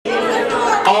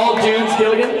All dudes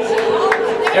Gilligan?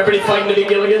 Everybody fighting to be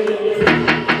Gilligan?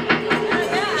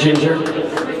 Ginger?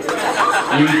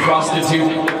 You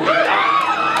prostitute?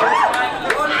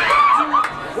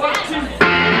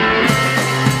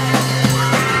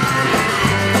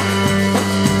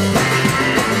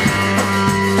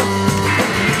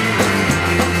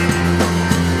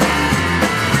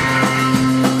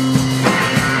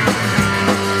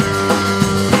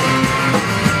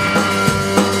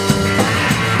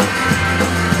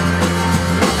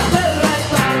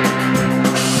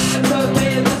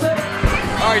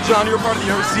 John, you're part of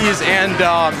the OCs, and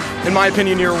in my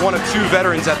opinion, you're one of 2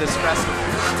 veterans at this festival.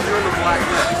 You're in the black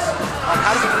dress.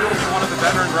 How does it feel to be one of the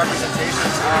veteran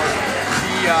representations of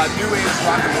the new age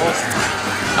rock and roll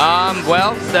scene?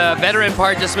 Well, the veteran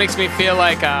part just makes me feel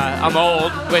like I'm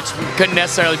old, which couldn't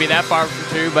necessarily be that far from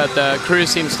true, but the cruise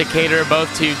seems to cater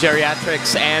both to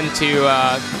geriatrics and to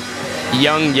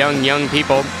young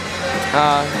people.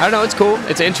 I don't know, it's cool.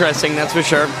 It's interesting, that's for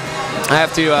sure. I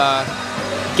have to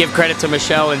give credit to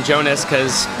Michelle and Jonas,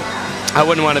 because I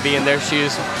wouldn't want to be in their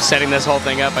shoes setting this whole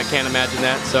thing up. I can't imagine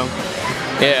that, so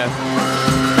yeah.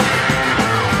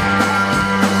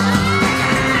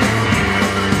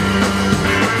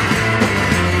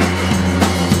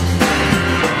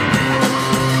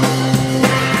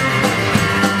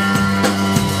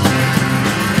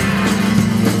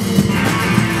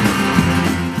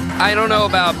 I don't know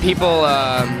about people,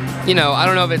 you know, I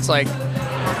don't know if it's like,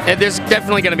 there's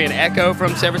definitely going to be an echo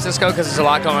from San Francisco because there's a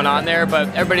lot going on there, but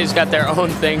everybody's got their own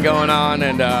thing going on,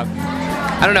 and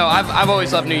I don't know, I've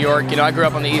always loved New York. You know, I grew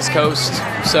up on the East Coast,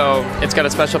 so it's got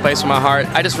a special place in my heart.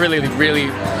 I just really,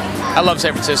 I love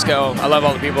San Francisco. I love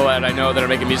all the people that I know that are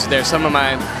making music there. Some of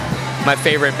my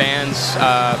favorite bands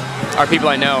are people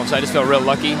I know, so I just feel real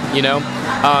lucky, you know.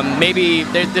 Maybe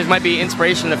there might be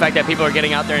inspiration in the fact that people are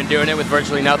getting out there and doing it with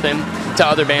virtually nothing to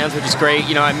other bands, which is great.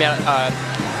 You know, I met,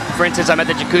 for instance, I met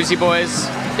the Jacuzzi Boys,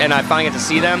 and I finally got to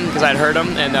see them because I'd heard them,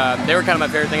 and they were kind of my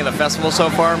favorite thing of the festival so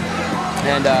far.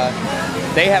 And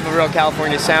they have a real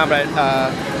California sound, but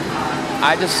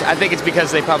I think it's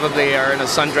because they probably are in a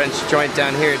sun-drenched joint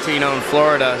down here too, you know, in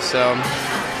Florida. So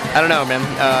I don't know, man.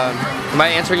 Am I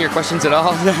answering your questions at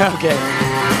all? Okay.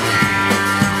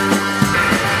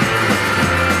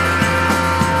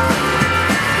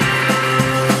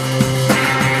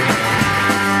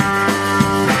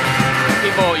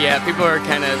 Yeah, people are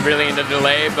kind of really into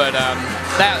delay, but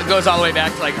that goes all the way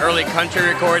back to like early country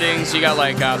recordings. You got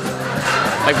like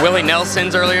Willie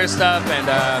Nelson's earlier stuff, and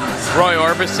Roy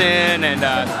Orbison, and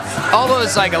all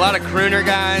those, like a lot of crooner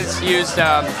guys used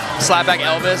slapback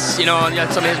Elvis. You know, on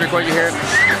some of his recordings you hear.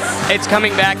 It's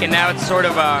coming back, and now it's sort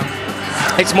of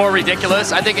it's more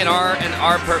ridiculous. I think in our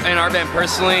band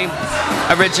personally,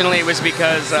 originally it was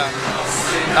because.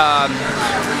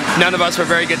 None of us were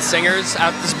very good singers.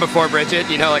 This is before Bridget,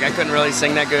 you know, like I couldn't really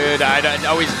sing that good. I'd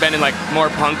always been in like more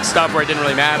punk stuff where it didn't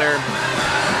really matter.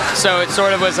 So it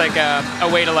sort of was like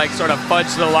a way to like sort of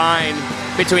fudge the line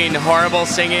between horrible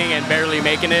singing and barely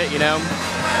making it, you know.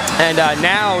 And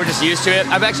now we're just used to it.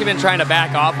 I've actually been trying to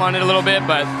back off on it a little bit,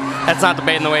 but that's not the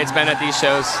way it's been at these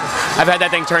shows. I've had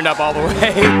that thing turned up all the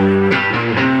way.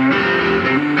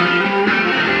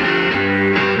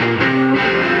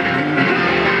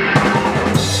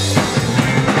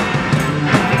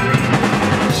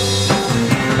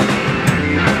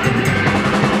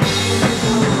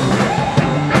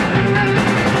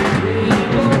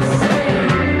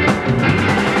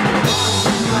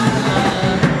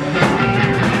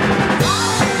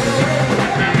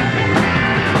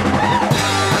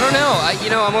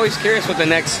 I'm always curious what the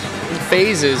next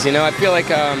phase is, you know. I feel like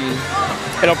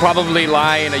it'll probably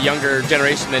lie in a younger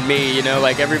generation than me, you know,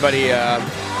 like everybody,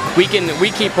 we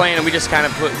keep playing and we just kind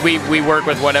of we work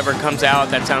with whatever comes out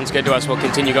that sounds good to us. We'll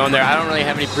continue going there. I don't really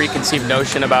have any preconceived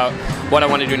notion about what I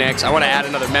want to do next. I want to add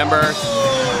another member,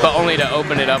 but only to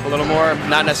open it up a little more,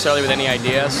 not necessarily with any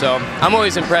idea. So I'm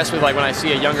always impressed with like when I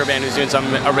see a younger band who's doing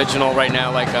something original right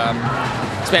now, like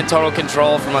Spent Total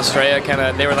Control from Australia.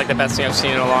 They were like the best thing I've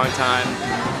seen in a long time.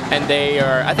 And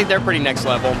I think they're pretty next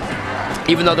level.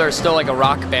 Even though they're still like a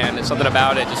rock band, there's something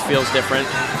about it just feels different.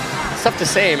 It's tough to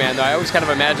say, man, though. I always kind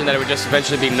of imagined that it would just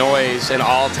eventually be noise and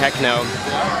all techno.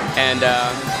 And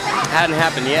it hadn't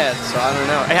happened yet, so I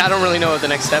don't know. I don't really know what the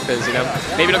next step is, you know.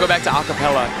 Maybe it'll go back to a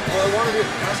cappella. Well, I wanted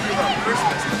to ask you about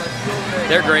Christmas, because I feel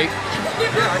that they're great.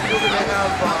 Yeah, I feel that they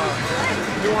have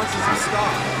nuances of ska.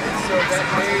 And so that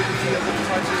may be a little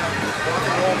touch of rock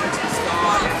and roll mixed with ska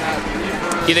and that.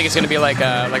 You think it's going to be like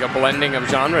a blending of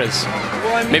genres?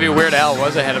 Well, I mean, maybe Weird Al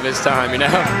was ahead of his time, you know?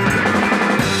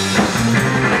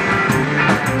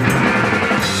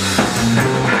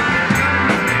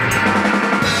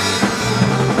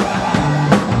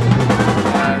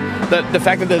 the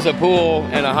fact that there's a pool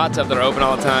and a hot tub that are open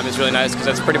all the time is really nice because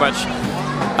that's pretty much.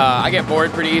 I get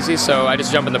bored pretty easy, so I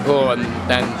just jump in the pool and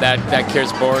then that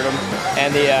cures boredom.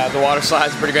 And the water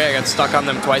slides are pretty great. I got stuck on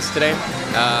them twice today.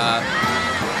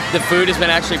 The food has been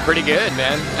actually pretty good,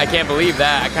 man. I can't believe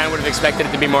that. I kind of would have expected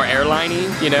it to be more airline-y,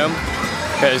 you know,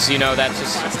 because you know that's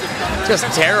just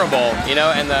terrible, you know.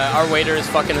 And our waiter is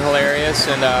fucking hilarious,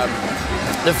 and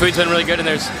the food's been really good. And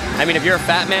I mean, if you're a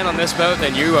fat man on this boat,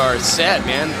 then you are set,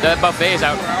 man. That buffet is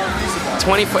out.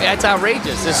 20. That's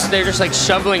outrageous. They're just like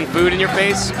shoveling food in your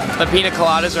face. The pina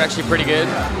coladas are actually pretty good.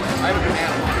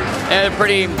 And they're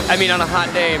pretty. I mean, on a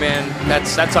hot day, man,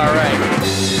 that's all right.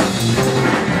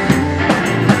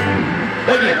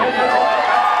 Thank you.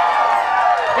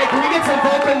 Hey, can we get some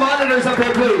vocal monitors up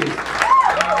here, please?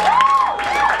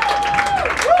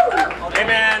 Hey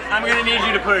man, I'm gonna need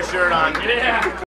you to put a shirt on. Yeah.